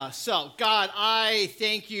God, I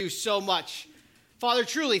thank you so much. Father,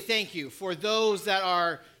 truly thank you for those that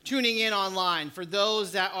are tuning in online, for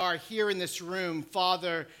those that are here in this room.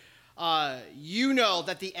 Father, you know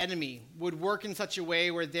that the enemy would work in such a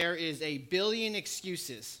way where there is a billion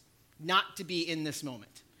excuses not to be in this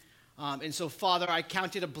moment. And so, Father, I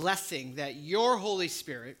count it a blessing that your Holy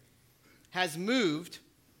Spirit has moved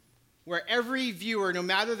where every viewer, no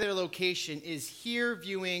matter their location, is here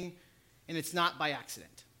viewing, and it's not by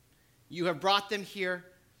accident. You have brought them here.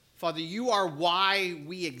 Father, you are why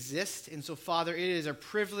we exist. And so, Father, it is a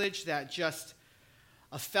privilege that just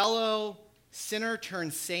a fellow sinner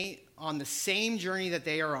turned saint on the same journey that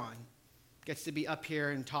they are on gets to be up here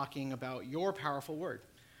and talking about your powerful word.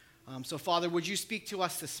 So, Father, would you speak to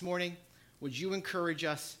us this morning? Would you encourage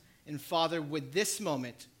us? And, Father, would this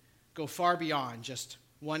moment go far beyond just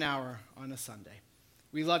 1 hour on a Sunday?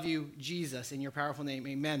 We love you, Jesus, in your powerful name.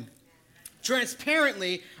 Amen.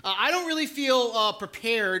 Transparently, I don't really feel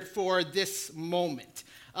prepared for this moment.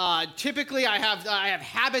 Typically, I have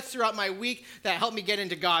habits throughout my week that help me get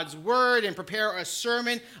into God's Word and prepare a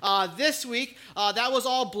sermon. This week, that was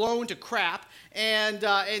all blown to crap.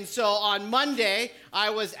 And so on Monday, I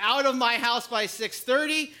was out of my house by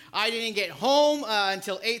 6:30. I didn't get home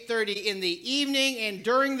until 8:30 in the evening. And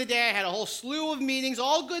during the day, I had a whole slew of meetings,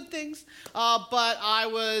 all good things. But I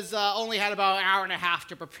was only had about an hour and a half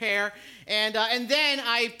to prepare. And then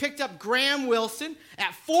I picked up Graham Wilson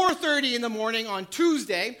at 4:30 in the morning on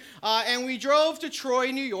Tuesday. And we drove to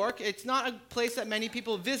Troy, New York. It's not a place that many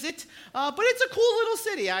people visit, but it's a cool little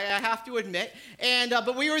city, I have to admit.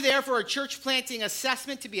 But we were there for a church planting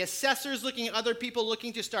assessment to be assessors looking at other people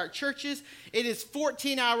looking to start churches. It is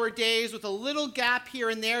 14-hour days with a little gap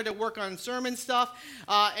here and there to work on sermon stuff.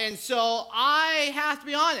 And so I have to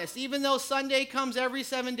be honest, even though Sunday comes every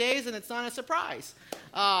 7 days and it's not a surprise,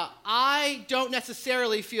 I don't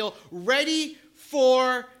necessarily feel ready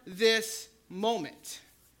for this moment.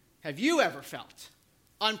 Have you ever felt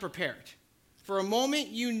unprepared for a moment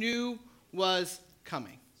you knew was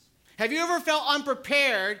coming? Have you ever felt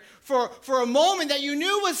unprepared for a moment that you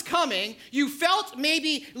knew was coming? You felt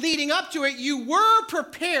maybe leading up to it, you were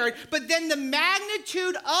prepared, but then the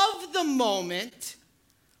magnitude of the moment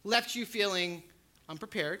left you feeling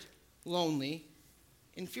unprepared, lonely,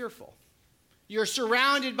 and fearful. You're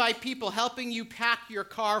surrounded by people helping you pack your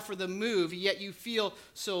car for the move, yet you feel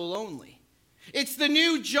so lonely. It's the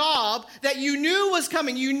new job that you knew was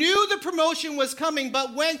coming. You knew the promotion was coming,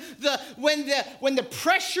 but when the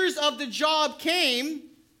pressures of the job came,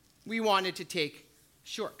 we wanted to take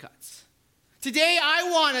shortcuts. Today,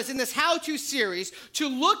 I want us in this how-to series to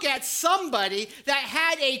look at somebody that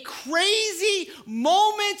had a crazy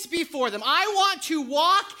moment before them. I want to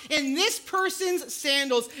walk in this person's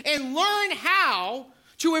sandals and learn how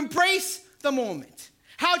to embrace the moment.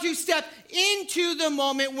 How to step into the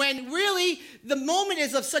moment when really the moment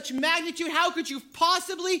is of such magnitude. How could you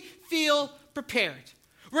possibly feel prepared?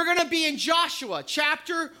 We're going to be in Joshua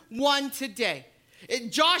chapter 1 today.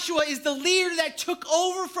 Joshua is the leader that took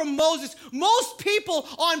over from Moses. Most people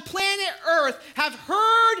on planet Earth have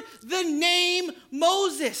heard the name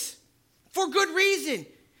Moses for good reason.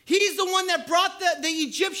 He's the one that brought the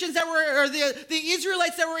Egyptians that were, or the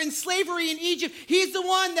Israelites that were in slavery in Egypt. He's the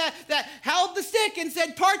one that held the stick and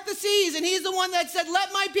said, part the seas. And he's the one that said,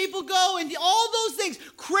 let my people go. And all those things,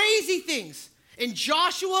 crazy things. And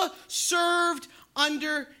Joshua served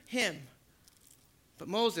under him. But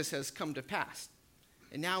Moses has come to pass.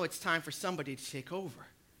 And now it's time for somebody to take over.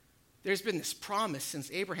 There's been this promise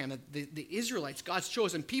since Abraham that the Israelites, God's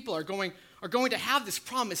chosen people, are going to have this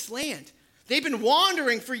promised land. They've been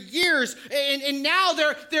wandering for years, and now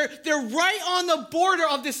they're right on the border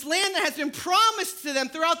of this land that has been promised to them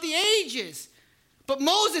throughout the ages. But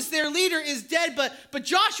Moses, their leader, is dead. But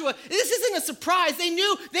Joshua, this isn't a surprise. They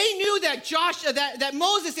knew that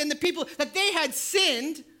Moses and the people, that they had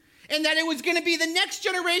sinned, and that it was going to be the next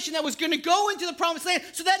generation that was going to go into the promised land.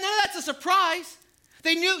 So that none of that's a surprise.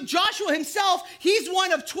 They knew Joshua himself, he's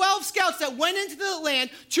one of 12 scouts that went into the land.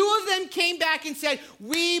 2 of them came back and said,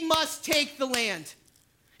 we must take the land.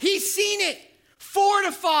 He's seen it,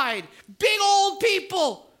 fortified, big old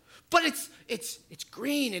people. But it's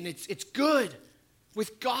green and it's good.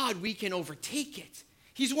 With God, we can overtake it.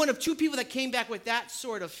 He's one of 2 people that came back with that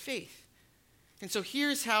sort of faith. And so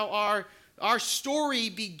here's how our story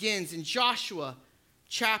begins in Joshua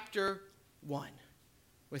chapter 1.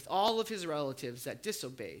 With all of his relatives that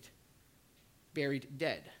disobeyed, buried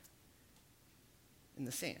dead in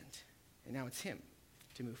the sand. And now it's him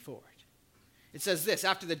to move forward. It says this,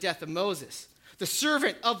 after the death of Moses, the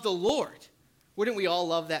servant of the Lord. Wouldn't we all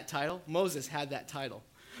love that title? Moses had that title.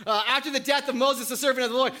 After the death of Moses, the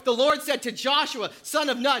servant of the Lord said to Joshua, son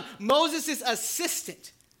of Nun, Moses'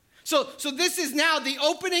 assistant. So this is now the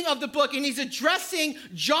opening of the book, and he's addressing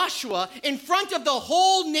Joshua in front of the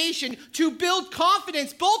whole nation to build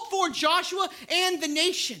confidence both for Joshua and the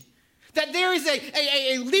nation. That there is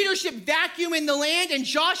a leadership vacuum in the land, and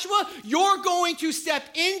Joshua, you're going to step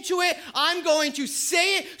into it. I'm going to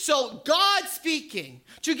say it. So God speaking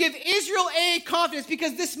to give Israel confidence,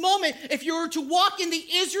 because this moment, if you were to walk in the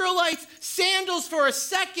Israelites' sandals for a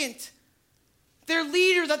second, their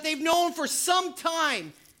leader that they've known for some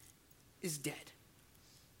time is dead.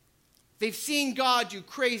 They've seen God do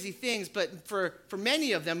crazy things, but for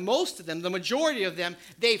many of them, most of them, the majority of them,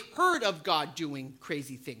 they've heard of God doing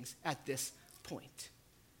crazy things at this point.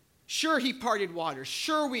 Sure, he parted waters.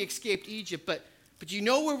 Sure, we escaped Egypt, but do you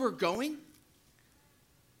know where we're going?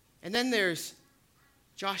 And then there's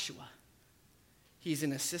Joshua. He's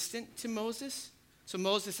an assistant to Moses. So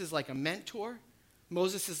Moses is like a mentor.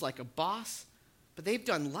 Moses is like a boss. But they've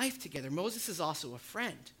done life together. Moses is also a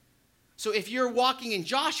friend. So if you're walking in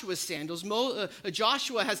Joshua's sandals,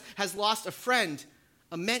 Joshua has lost a friend,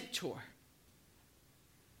 a mentor,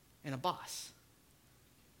 and a boss.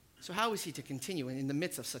 So how is he to continue in the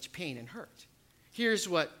midst of such pain and hurt? Here's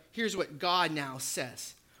what God now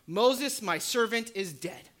says. Moses, my servant, is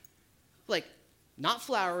dead. Like, not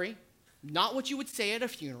flowery, not what you would say at a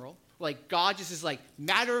funeral. Like, God just is like,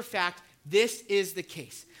 matter of fact, this is the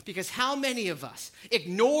case. Because how many of us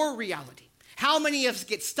ignore reality? How many of us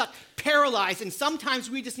get stuck, paralyzed, and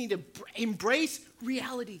sometimes we just need to embrace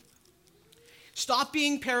reality. Stop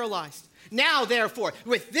being paralyzed. Now, therefore,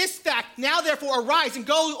 with this fact, now, therefore, arise and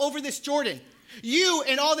go over this Jordan, you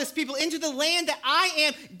and all this people, into the land that I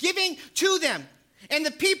am giving to them. And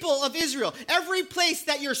the people of Israel, every place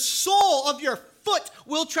that your sole of your foot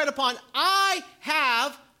will tread upon, I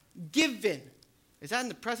have given. Is that in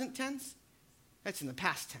the present tense? That's in the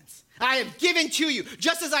past tense. I have given to you,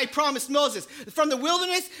 just as I promised Moses, from the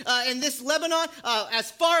wilderness and this Lebanon, as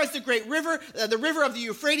far as the great river, the river of the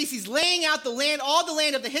Euphrates. He's laying out the land, all the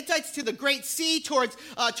land of the Hittites to the great sea, towards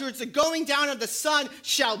the going down of the sun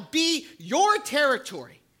shall be your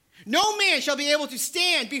territory. No man shall be able to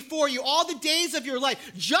stand before you all the days of your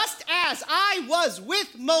life. Just as I was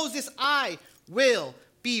with Moses, I will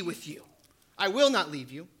be with you. I will not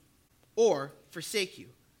leave you or forsake you.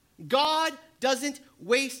 God doesn't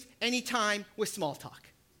waste any time with small talk.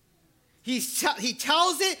 He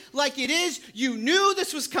tells it like it is. You knew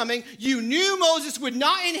this was coming. You knew Moses would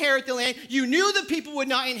not inherit the land. You knew the people would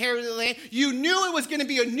not inherit the land. You knew it was going to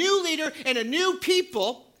be a new leader and a new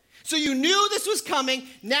people. So you knew this was coming.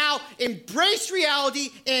 Now embrace reality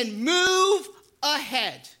and move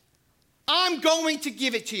ahead. I'm going to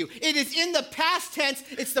give it to you. It is in the past tense.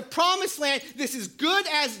 It's the promised land. This is good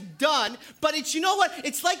as done. But it's, you know what?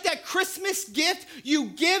 It's like that Christmas gift you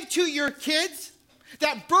give to your kids.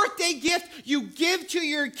 That birthday gift you give to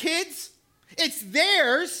your kids. It's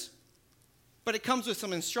theirs, but it comes with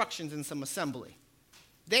some instructions and some assembly.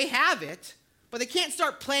 They have it, but they can't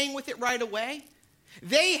start playing with it right away.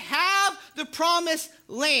 They have the promised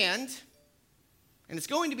land, and it's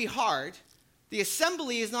going to be hard. The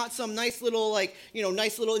assembly is not some nice little,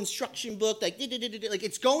 nice little instruction book, like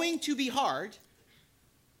it's going to be hard.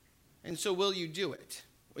 And so will you do it?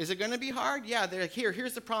 Is it going to be hard? Yeah, they're like,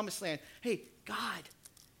 here's the promised land. Hey, God,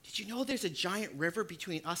 did you know there's a giant river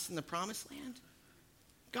between us and the promised land?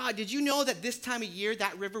 God, did you know that this time of year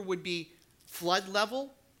that river would be flood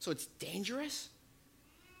level, so it's dangerous?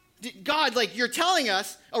 God, you're telling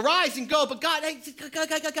us, arise and go, but God,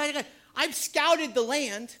 I've scouted the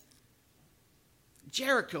land.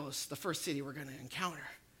 Jericho's the first city we're going to encounter.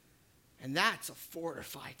 And that's a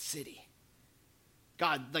fortified city.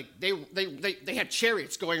 God, they have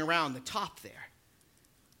chariots going around the top there.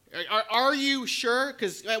 Are you sure?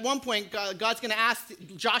 Because at one point, God's going to ask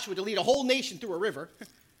Joshua to lead a whole nation through a river.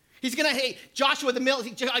 He's going to, hey, Joshua,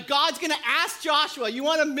 God's going to ask Joshua, you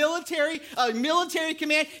want a military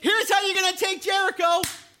command? Here's how you're going to take Jericho.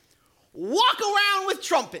 Walk around with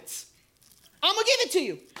trumpets. I'm going to give it to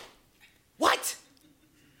you. What?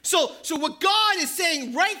 So what God is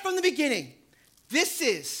saying right from the beginning, this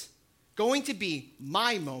is going to be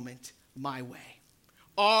my moment, my way.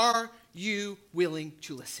 Are you willing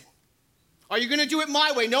to listen? Are you going to do it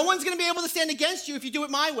my way? No one's going to be able to stand against you if you do it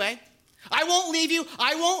my way. I won't leave you.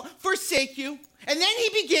 I won't forsake you. And then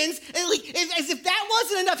he begins, as if that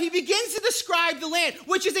wasn't enough, he begins to describe the land,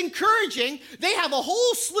 which is encouraging. They have a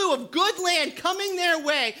whole slew of good land coming their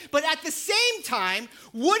way. But at the same time,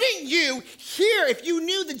 wouldn't you hear, if you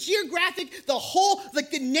knew the geographic, the whole,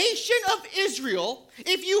 the nation of Israel,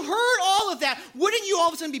 if you heard all of that, wouldn't you all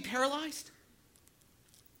of a sudden be paralyzed?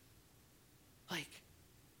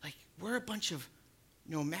 we're a bunch of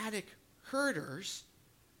nomadic herders,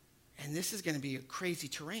 and this is going to be a crazy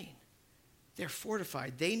terrain. They're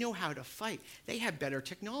fortified. They know how to fight. They have better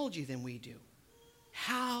technology than we do.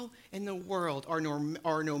 How in the world are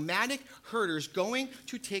nomadic herders going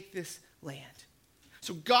to take this land?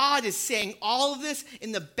 So God is saying all of this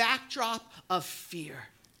in the backdrop of fear.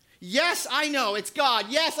 Yes, I know it's God.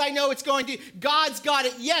 Yes, I know it's going to. God's got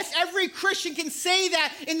it. Yes, every Christian can say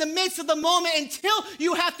that in the midst of the moment until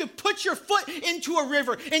you have to put your foot into a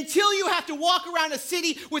river, until you have to walk around a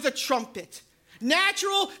city with a trumpet.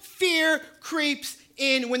 Natural fear creeps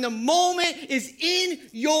in when the moment is in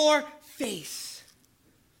your face.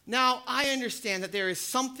 Now, I understand that there is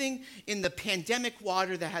something in the pandemic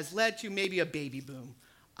water that has led to maybe a baby boom.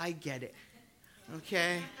 I get it,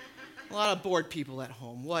 okay? A lot of bored people at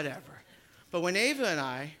home, whatever. But when Ava and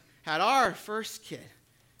I had our first kid,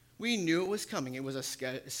 we knew it was coming. It was a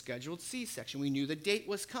scheduled C-section. We knew the date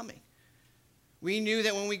was coming. We knew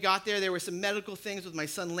that when we got there were some medical things with my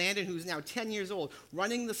son Landon, who's now 10 years old,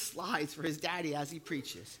 running the slides for his daddy as he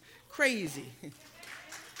preaches. Crazy.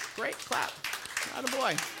 Great clap. Atta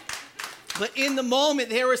boy. But in the moment,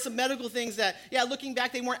 there were some medical things that, looking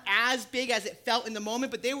back, they weren't as big as it felt in the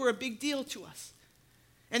moment, but they were a big deal to us.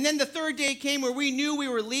 And then the third day came where we knew we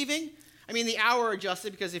were leaving. I mean, the hour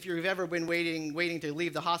adjusted, because if you've ever been waiting to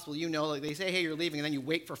leave the hospital, you know, like they say, hey, you're leaving, and then you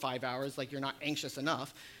wait for 5 hours, like you're not anxious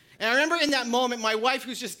enough. And I remember in that moment, my wife,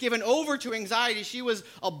 who's just given over to anxiety, she was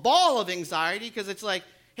a ball of anxiety, because it's like,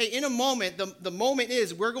 hey, in a moment, the moment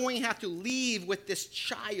is we're going to have to leave with this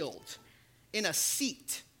child in a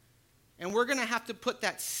seat. And we're going to have to put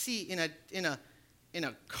that seat in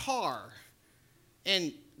a car.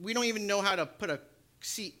 And we don't even know how to put a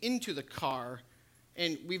seat into the car.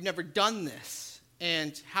 And we've never done this.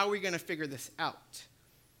 And how are we going to figure this out?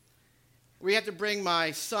 We have to bring my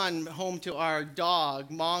son home to our dog,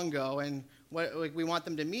 Mongo, and we want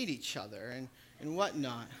them to meet each other and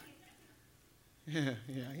whatnot. Yeah,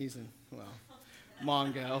 he's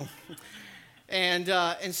Mongo.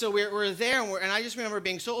 And so we're there, and I just remember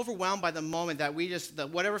being so overwhelmed by the moment that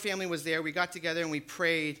whatever family was there, we got together and we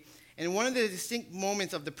prayed. And one of the distinct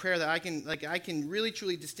moments of the prayer that I can really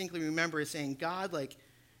truly distinctly remember is saying, God,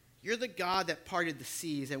 you're the God that parted the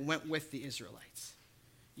seas and went with the Israelites.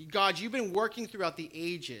 God, you've been working throughout the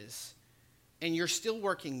ages, and you're still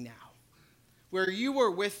working now. Where you were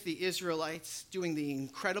with the Israelites doing the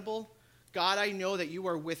incredible, God, I know that you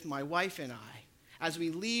are with my wife and I as we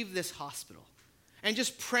leave this hospital. And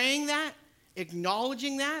just praying that,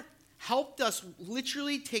 acknowledging that, helped us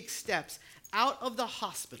literally take steps out of the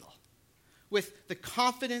hospital with the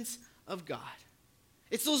confidence of God.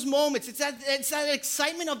 It's those moments, it's that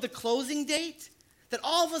excitement of the closing date that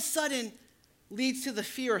all of a sudden leads to the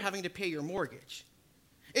fear of having to pay your mortgage.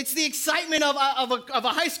 It's the excitement of a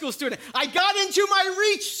high school student. I got into my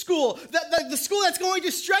reach school, the school that's going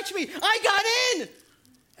to stretch me. I got in.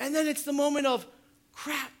 And then it's the moment of,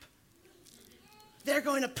 crap, they're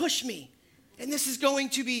going to push me, and this is going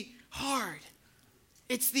to be hard.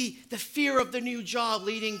 It's the fear of the new job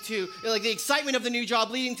leading to, the excitement of the new job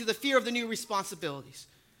leading to the fear of the new responsibilities.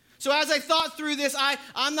 So as I thought through this,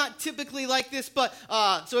 I'm not typically like this, but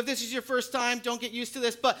so if this is your first time, don't get used to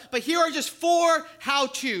this. But here are just 4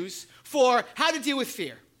 how-tos for how to deal with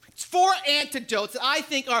fear. It's 4 antidotes that I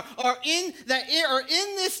think are in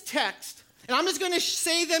this text. And I'm just going to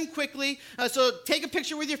say them quickly. So take a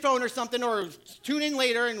picture with your phone or something, or tune in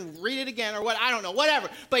later and read it again, or I don't know, whatever.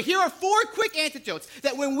 But here are 4 quick antidotes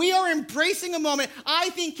that when we are embracing a moment, I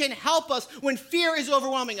think can help us when fear is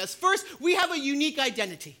overwhelming us. First, we have a unique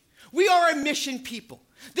identity. We are a mission people.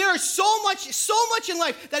 There is so much in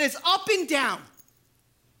life that is up and down.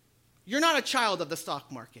 You're not a child of the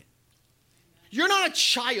stock market. You're not a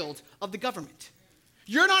child of the government.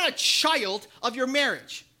 You're not a child of your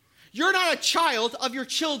marriage. You're not a child of your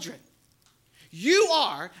children. You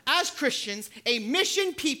are, as Christians, a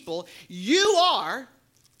mission people. You are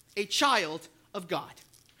a child of God.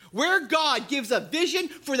 Where God gives a vision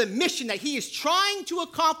for the mission that he is trying to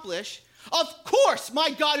accomplish, of course, my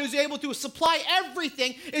God, who's able to supply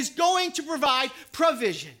everything, is going to provide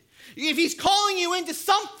provision. If he's calling you into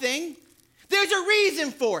something, there's a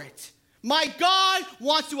reason for it. My God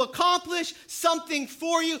wants to accomplish something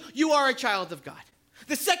for you. You are a child of God.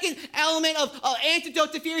 The second element of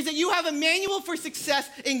antidote to fear is that you have a manual for success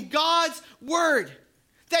in God's word.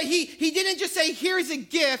 That he didn't just say, here's a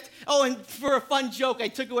gift. Oh, and for a fun joke, I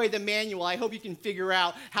took away the manual. I hope you can figure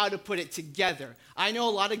out how to put it together. I know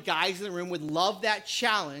a lot of guys in the room would love that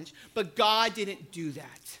challenge, but God didn't do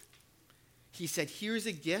that. He said, here's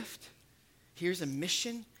a gift, here's a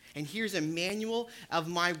mission, And here's a manual of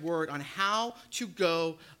my word on how to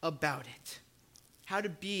go about it, how to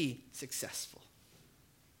be successful.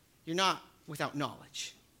 You're not without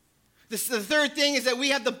knowledge. The third thing is that we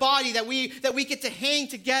have the body, that we get to hang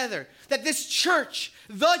together. That this church,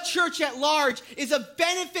 the church at large, is a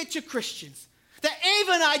benefit to Christians. That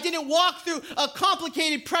Ava and I didn't walk through a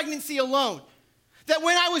complicated pregnancy alone. That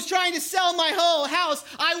when I was trying to sell my whole house,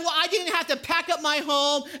 I didn't have to pack up my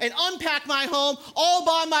home and unpack my home all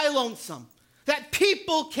by my lonesome. That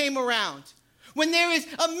people came around. When there is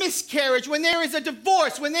a miscarriage, when there is a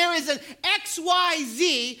divorce, when there is an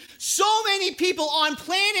XYZ, so many people on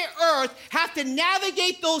planet Earth have to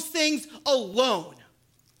navigate those things alone.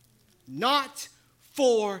 Not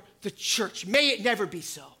for the church. May it never be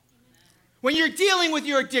so. When you're dealing with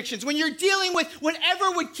your addictions, when you're dealing with whatever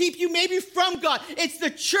would keep you maybe from God, it's the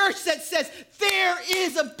church that says there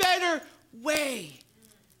is a better way.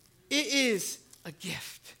 It is a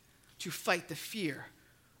gift to fight the fear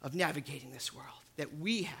of navigating this world that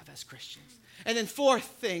we have as Christians. And then fourth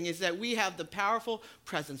thing is that we have the powerful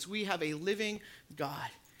presence. We have a living God.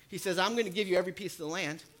 He says, I'm going to give you every piece of the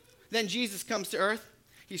land. Then Jesus comes to earth.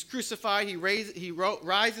 He's crucified. He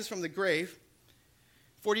rises from the grave.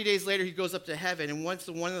 40 days later, he goes up to heaven. And one of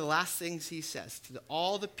the last things he says to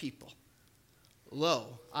all the people,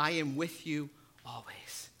 lo, I am with you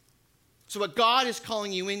always. So what God is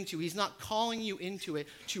calling you into, he's not calling you into it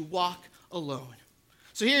to walk alone.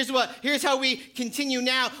 So here's how we continue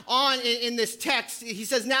now on in this text. He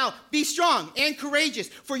says, now be strong and courageous,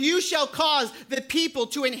 for you shall cause the people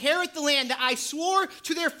to inherit the land that I swore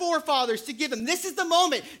to their forefathers to give them. This is the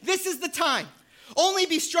moment. This is the time. Only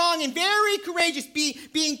be strong and very courageous,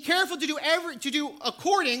 being careful to do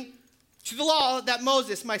according to the law that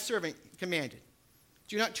Moses, my servant, commanded.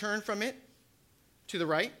 Do not turn from it to the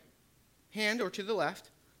right hand or to the left,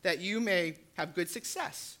 that you may have good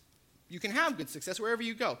success. You can have good success wherever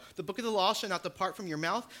you go. The book of the law shall not depart from your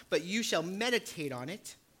mouth, but you shall meditate on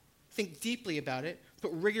it. Think deeply about it.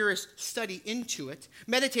 Put rigorous study into it.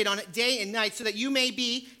 Meditate on it day and night so that you may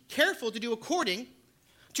be careful to do according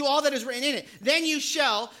to all that is written in it. Then you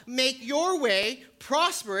shall make your way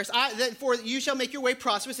prosperous. For you shall make your way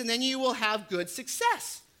prosperous, and then you will have good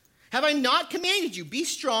success. Have I not commanded you? Be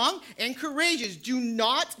strong and courageous. Do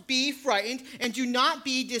not be frightened and do not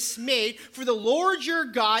be dismayed, for the Lord your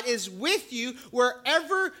God is with you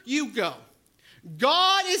wherever you go.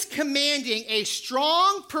 God is commanding a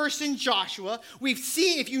strong person, Joshua. We've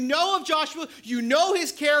seen, if you know of Joshua, you know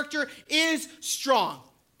his character is strong.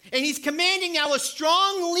 And he's commanding now a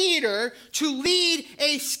strong leader to lead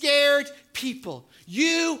a scared people.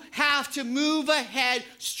 You have to move ahead,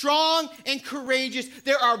 strong and courageous.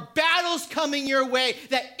 There are battles coming your way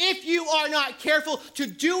that if you are not careful to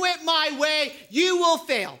do it my way, you will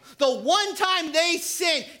fail. The one time they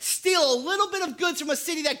sin, steal a little bit of goods from a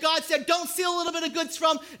city that God said, don't steal a little bit of goods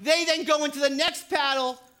from, they then go into the next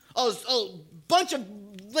battle, a bunch of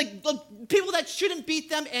people that shouldn't beat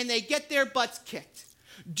them, and they get their butts kicked.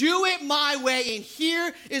 Do it my way, and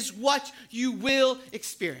here is what you will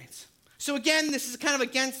experience. So again, this is kind of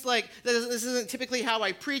against, this isn't typically how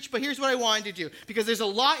I preach, but here's what I wanted to do. Because there's a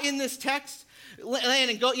lot in this text.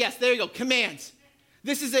 Landon, go. Yes, there you go. Commands.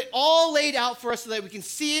 This is it all laid out for us so that we can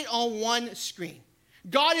see it on one screen.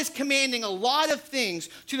 God is commanding a lot of things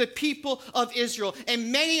to the people of Israel,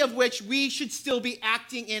 and many of which we should still be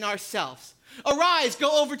acting in ourselves. Arise,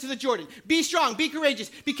 go over to the Jordan. Be strong, be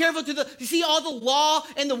courageous. Be careful you see all the law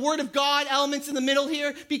and the word of God elements in the middle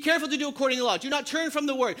here? Be careful to do according to the law. Do not turn from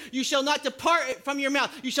the word. You shall not depart from your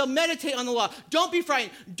mouth. You shall meditate on the law. Don't be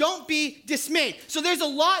frightened. Don't be dismayed. So there's a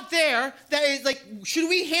lot there that is should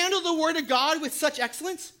we handle the word of God with such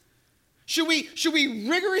excellence? Should we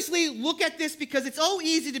rigorously look at this? Because it's so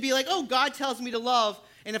easy to be like, oh, God tells me to love.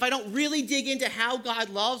 And if I don't really dig into how God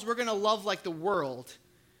loves, we're going to love like the world.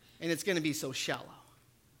 And it's going to be so shallow.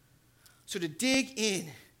 So to dig in,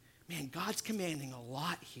 man, God's commanding a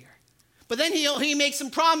lot here. But then he makes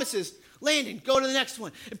some promises. Landon, go to the next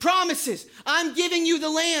one. Promises. I'm giving you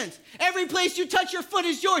the land. Every place you touch your foot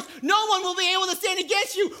is yours. No one will be able to stand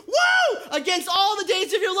against you. Woo! Against all the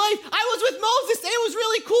days of your life. I was with Moses. It was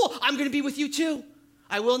really cool. I'm going to be with you too.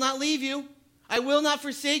 I will not leave you. I will not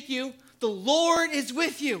forsake you. The Lord is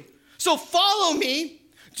with you. So follow me.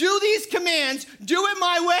 Do these commands, do it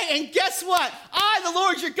my way, and guess what? I, the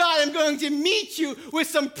Lord your God, am going to meet you with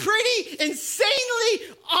some pretty,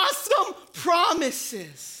 insanely awesome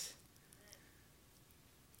promises.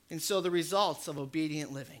 And so the results of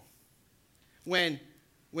obedient living. When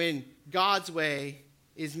God's way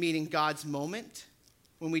is meeting God's moment,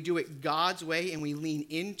 when we do it God's way and we lean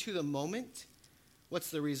into the moment,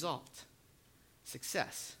 what's the result?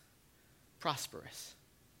 Success. prosperous.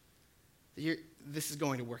 This is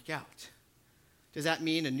going to work out. Does that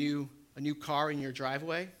mean a new car in your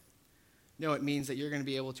driveway? No, it means that you're going to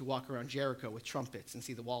be able to walk around Jericho with trumpets and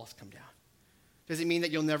see the walls come down. Does it mean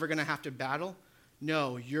that you're never going to have to battle?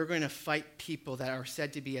 No, you're going to fight people that are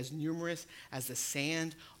said to be as numerous as the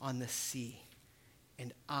sand on the sea.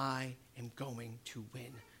 And I am going to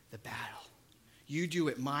win the battle. You do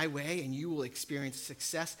it my way, and you will experience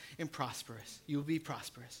success and prosperous. You will be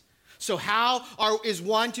prosperous. So how is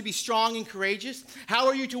one to be strong and courageous? How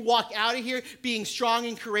are you to walk out of here being strong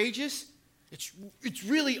and courageous? It's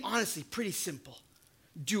really, honestly, pretty simple.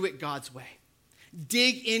 Do it God's way.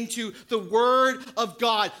 Dig into the Word of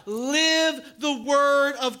God. Live the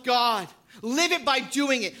Word of God. Live it by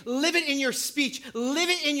doing it. Live it in your speech. Live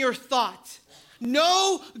it in your thought.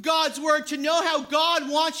 Know God's Word to know how God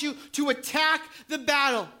wants you to attack the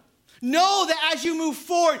battle. Know that as you move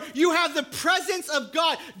forward, you have the presence of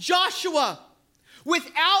God. Joshua,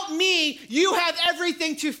 without me, you have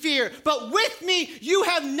everything to fear. But with me, you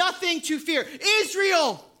have nothing to fear.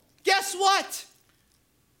 Israel, guess what?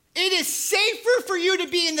 It is safer for you to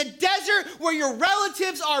be in the desert where your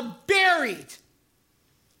relatives are buried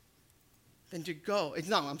than to go. It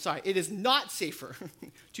is not safer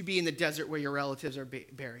to be in the desert where your relatives are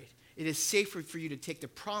buried. It is safer for you to take the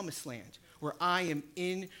promised land where I am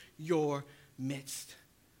in your midst.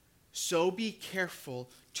 So be careful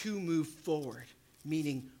to move forward,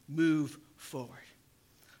 meaning move forward.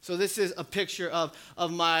 So this is a picture of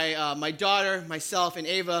my daughter, myself, and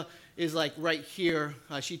Ava is like right here.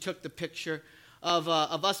 She took the picture of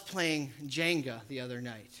us playing Jenga the other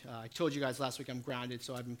night. I told you guys last week I'm grounded,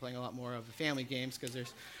 so I've been playing a lot more of the family games because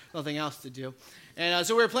there's nothing else to do. And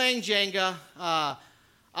so we were playing Jenga.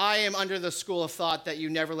 I am under the school of thought that you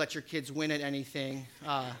never let your kids win at anything.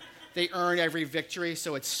 They earn every victory,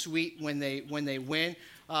 so it's sweet when they win.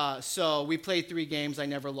 So we played 3 games. I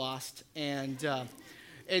never lost. But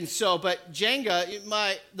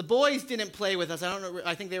Jenga, the boys didn't play with us. I don't know.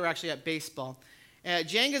 I think they were actually at baseball.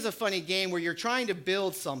 Jenga is a funny game where you're trying to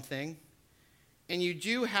build something, and you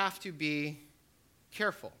do have to be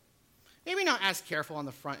careful. Maybe not as careful on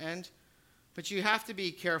the front end, but you have to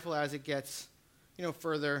be careful as it gets,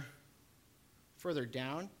 further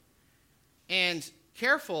down. And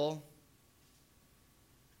careful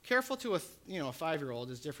to a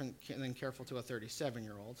 5-year-old is different than careful to a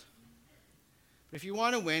 37-year-old. But if you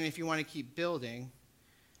want to win, if you want to keep building,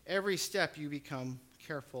 every step you become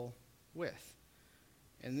careful with.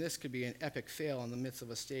 And this could be an epic fail in the midst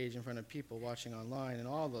of a stage in front of people watching online and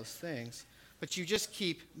all those things. But you just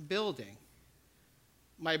keep building.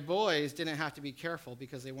 My boys didn't have to be careful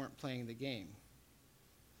because they weren't playing the game.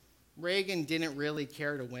 Reagan didn't really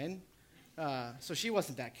care to win, so she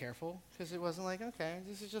wasn't that careful because it wasn't like, okay,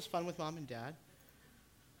 this is just fun with mom and dad.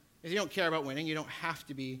 If you don't care about winning, you don't have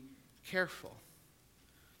to be careful.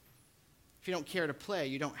 If you don't care to play,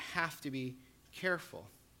 you don't have to be careful.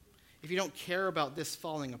 If you don't care about this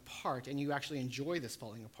falling apart and you actually enjoy this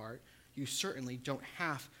falling apart, you certainly don't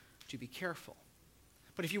have to be careful.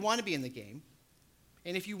 But if you want to be in the game,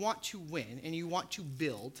 and if you want to win, and you want to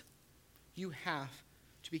build, you have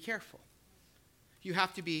to be careful. You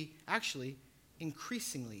have to be actually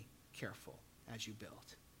increasingly careful as you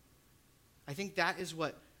build. I think that is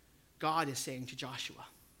what God is saying to Joshua.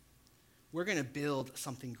 We're going to build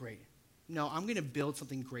something great. No, I'm going to build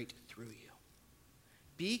something great through you.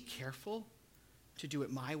 Be careful to do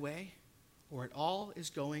it my way, or it all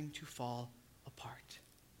is going to fall apart.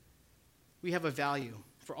 We have a value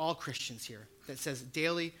for all Christians here that says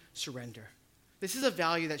daily surrender. This is a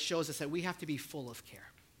value that shows us that we have to be full of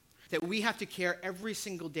care, that we have to care every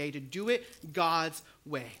single day to do it God's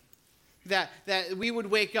way. That we would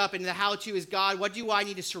wake up and the how-to is, God, what do I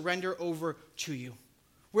need to surrender over to you?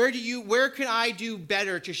 Where can I do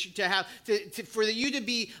better for you to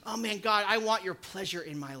be, oh man, God, I want your pleasure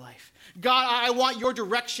in my life. God, I want your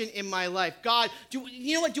direction in my life. God, do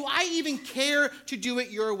I even care to do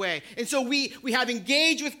it your way? And so we have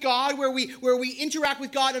engaged with God where we interact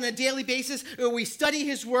with God on a daily basis, where we study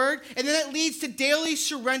his word, and then it leads to daily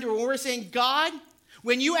surrender where we're saying, God,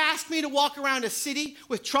 when you ask me to walk around a city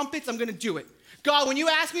with trumpets, I'm going to do it. God, when you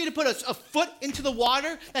ask me to put a foot into the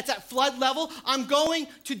water that's at flood level, I'm going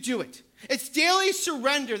to do it. It's daily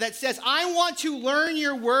surrender that says, I want to learn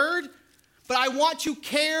your word, but I want to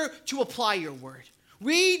care to apply your word.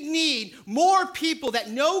 We need more people that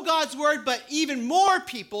know God's word, but even more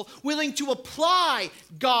people willing to apply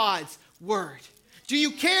God's word. Do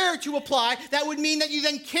you care to apply? That would mean that you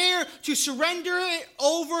then care to surrender it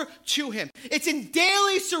over to him. It's in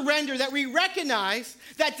daily surrender that we recognize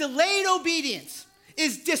that delayed obedience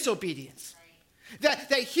is disobedience.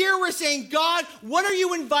 That here we're saying, God, what are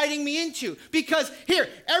you inviting me into? Because here,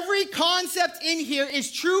 every concept in here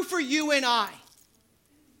is true for you and I.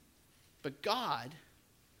 But God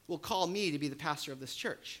will call me to be the pastor of this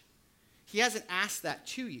church. He hasn't asked that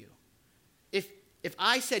to you. If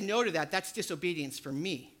I said no to that, that's disobedience for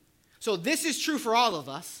me. So this is true for all of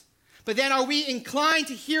us. But then are we inclined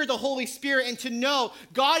to hear the Holy Spirit and to know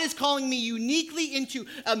God is calling me uniquely into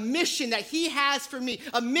a mission that he has for me,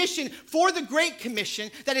 a mission for the Great Commission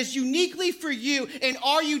that is uniquely for you, and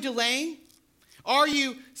are you delaying? Are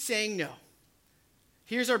you saying no?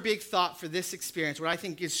 Here's our big thought for this experience, what I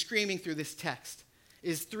think is screaming through this text,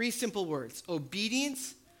 is 3 simple words.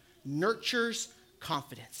 Obedience nurtures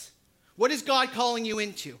confidence. What is God calling you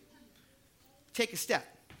into? Take a step.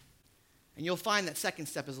 And you'll find that second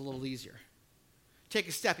step is a little easier. Take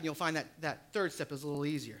a step and you'll find that third step is a little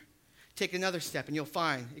easier. Take another step and you'll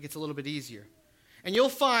find it gets a little bit easier. And you'll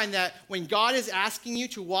find that when God is asking you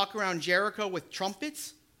to walk around Jericho with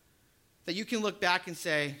trumpets, that you can look back and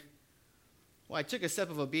say, well, I took a step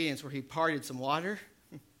of obedience where he parted some water.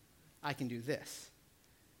 I can do this.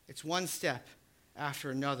 It's one step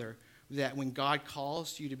after another that when God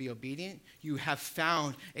calls you to be obedient, you have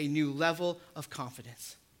found a new level of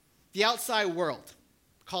confidence. The outside world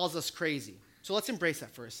calls us crazy. So let's embrace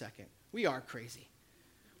that for a second. We are crazy.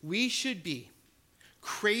 We should be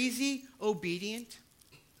crazy obedient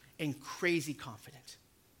and crazy confident.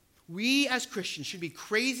 We as Christians should be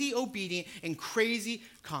crazy obedient and crazy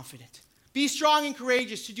confident. Be strong and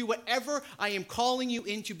courageous to do whatever I am calling you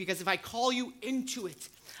into, because if I call you into it,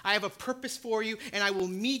 I have a purpose for you and I will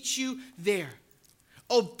meet you there.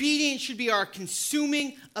 Obedience should be our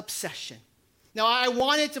consuming obsession. Now, I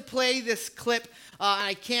wanted to play this clip, and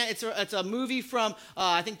I can't. It's a movie from,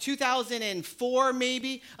 I think, 2004,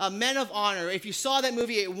 maybe, Men of Honor. If you saw that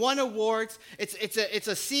movie, it won awards. It's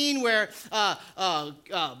a scene where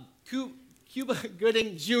Cuba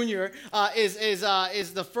Gooding Jr. is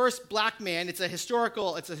the first black man. It's a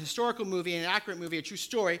historical movie, an accurate movie, a true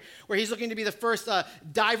story, where he's looking to be the first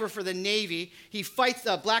diver for the Navy. He fights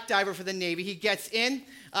a black diver for the Navy. He gets in,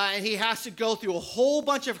 and he has to go through a whole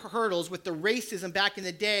bunch of hurdles with the racism back in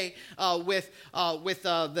the day in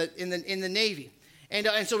the Navy,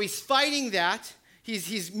 and so he's fighting that.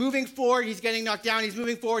 He's moving forward, he's getting knocked down, he's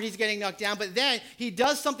moving forward, he's getting knocked down, but then he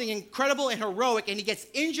does something incredible and heroic, and he gets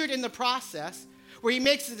injured in the process, where he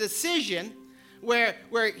makes a decision where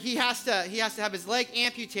he has to have his leg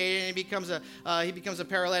amputated, and he becomes a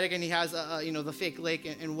paralytic, and he has the fake leg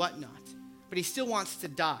and whatnot. But he still wants to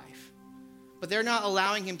dive. But they're not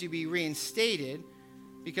allowing him to be reinstated,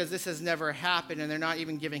 because this has never happened, and they're not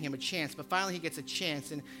even giving him a chance. But finally he gets a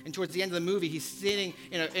chance, and towards the end of the movie, he's sitting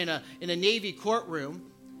in a Navy courtroom,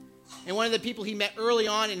 and one of the people he met early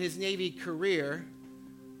on in his Navy career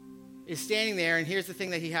is standing there, and here's the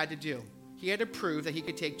thing that he had to do. He had to prove that he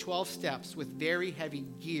could take 12 steps with very heavy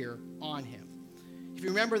gear on him. If you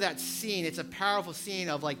remember that scene, it's a powerful scene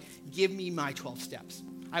of like, give me my 12 steps.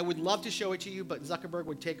 I would love to show it to you, but Zuckerberg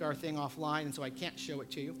would take our thing offline, and so I can't show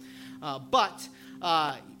it to you. But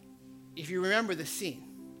if you remember the scene,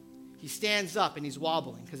 he stands up and he's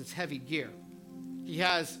wobbling because it's heavy gear. He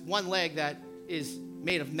has one leg that is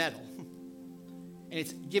made of metal, and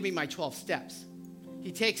it's give me my 12 steps.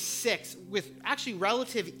 He takes 6 with actually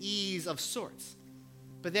relative ease of sorts.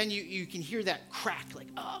 But then you can hear that crack, like,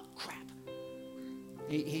 oh, crap.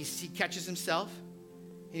 He catches himself,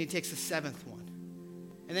 and he takes the 7th one.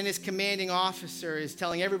 And then his commanding officer is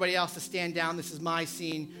telling everybody else to stand down. This is my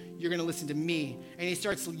scene. You're going to listen to me. And he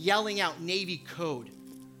starts yelling out Navy code.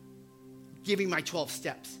 Give me my 12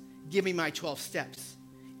 steps. Give me my 12 steps.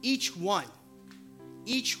 Each one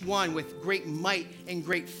with great might and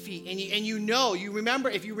great feat. And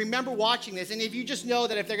if you remember watching this, and if you just know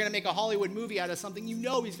that if they're going to make a Hollywood movie out of something, you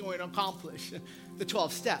know he's going to accomplish the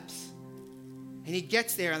 12 steps. And he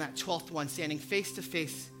gets there on that 12th one, standing face to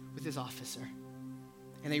face with his officer.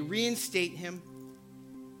 And they reinstate him.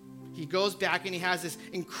 He goes back and he has this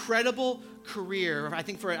incredible career, I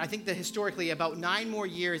think that historically about 9 more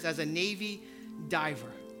years as a Navy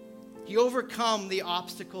diver. He overcome the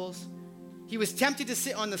obstacles. He was tempted to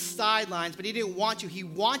sit on the sidelines, but he didn't want to. He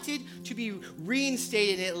wanted to be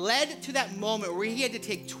reinstated, and it led to that moment where he had to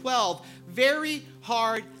take 12 very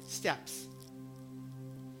hard steps.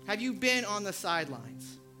 Have you been on the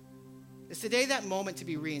sidelines? Is today that moment to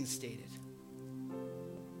be reinstated?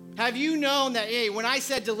 Have you known that, hey, when I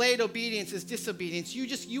said delayed obedience is disobedience,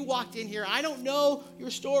 you walked in here, I don't know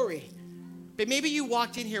your story, but maybe you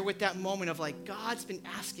walked in here with that moment of like, God's been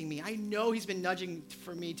asking me. I know he's been nudging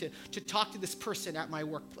for me to talk to this person at my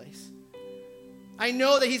workplace. I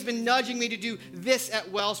know that he's been nudging me to do this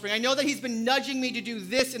at Wellspring. I know that he's been nudging me to do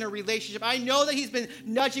this in a relationship. I know that he's been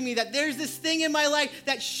nudging me that there's this thing in my life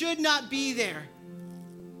that should not be there.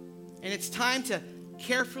 And it's time to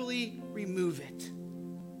carefully remove it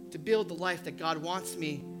to build the life that God wants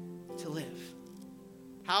me to live.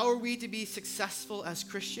 How are we to be successful as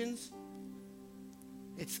Christians?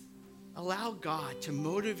 It's allow God to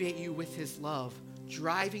motivate you with his love,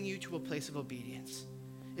 driving you to a place of obedience.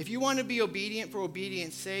 If you want to be obedient for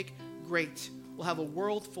obedience sake, great. We'll have a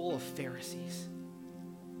world full of Pharisees.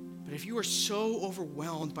 But if you are so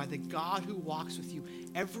overwhelmed by the God who walks with you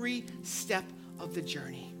every step of the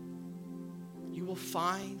journey, you will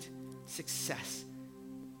find success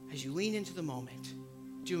as you lean into the moment,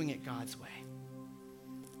 doing it God's way.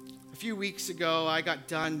 A few weeks ago, I got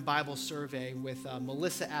done Bible survey with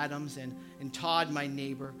Melissa Adams and Todd, my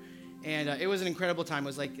neighbor. And it was an incredible time. It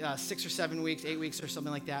was like 6 or 7 weeks, 8 weeks or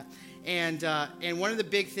something like that. And one of the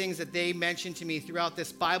big things that they mentioned to me throughout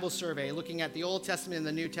this Bible survey, looking at the Old Testament and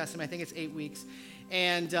the New Testament, I think it's 8 weeks,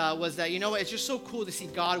 and was that, it's just so cool to see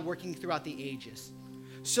God working throughout the ages.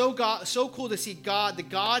 So cool to see God, the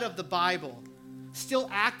God of the Bible, still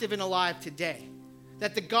active and alive today.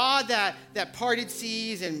 That the God that parted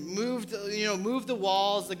seas and moved the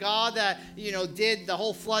walls, the God that, did the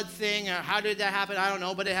whole flood thing, or how did that happen? I don't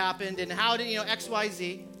know, but it happened. And how did, X, Y,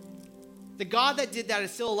 Z. The God that did that is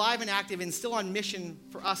still alive and active and still on mission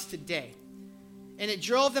for us today. And it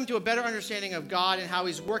drove them to a better understanding of God and how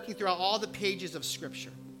he's working throughout all the pages of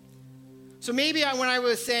Scripture. So maybe when I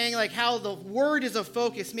was saying like how the word is a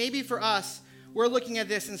focus, maybe for us, we're looking at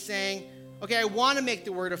this and saying, okay, I want to make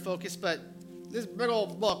the word a focus, but this big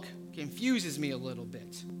old book confuses me a little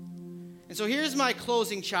bit. And so here's my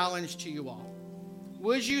closing challenge to you all.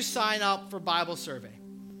 Would you sign up for Bible survey?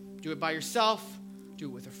 Do it by yourself. Do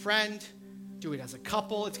it with a friend. Do it as a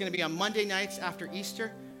couple. It's going to be on Monday nights after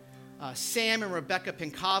Easter. Sam and Rebecca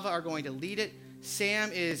Pincava are going to lead it. Sam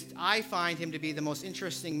I find him to be the most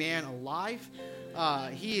interesting man alive.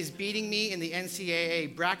 He is beating me in the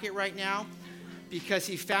NCAA bracket right now because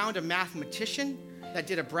he found a mathematician that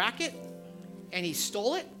did a bracket, and he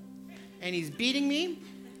stole it, and he's beating me.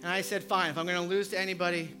 And I said, fine, if I'm going to lose to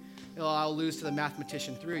anybody, I'll lose to the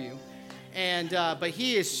mathematician through you. But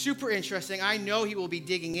he is super interesting. I know he will be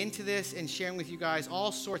digging into this and sharing with you guys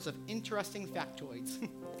all sorts of interesting factoids.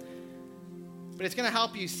 But it's going to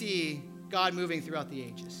help you see God moving throughout the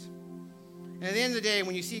ages. And at the end of the day,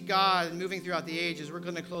 when you see God moving throughout the ages, we're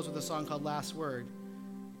going to close with a song called Last Word.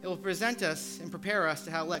 It will present us and prepare us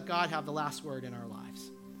to let God have the last word in our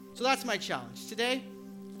lives. So that's my challenge. Today,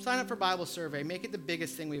 sign up for Bible survey. Make it the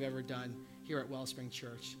biggest thing we've ever done here at Wellspring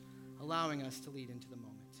Church, allowing us to lead into the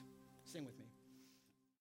moment. Sing with me.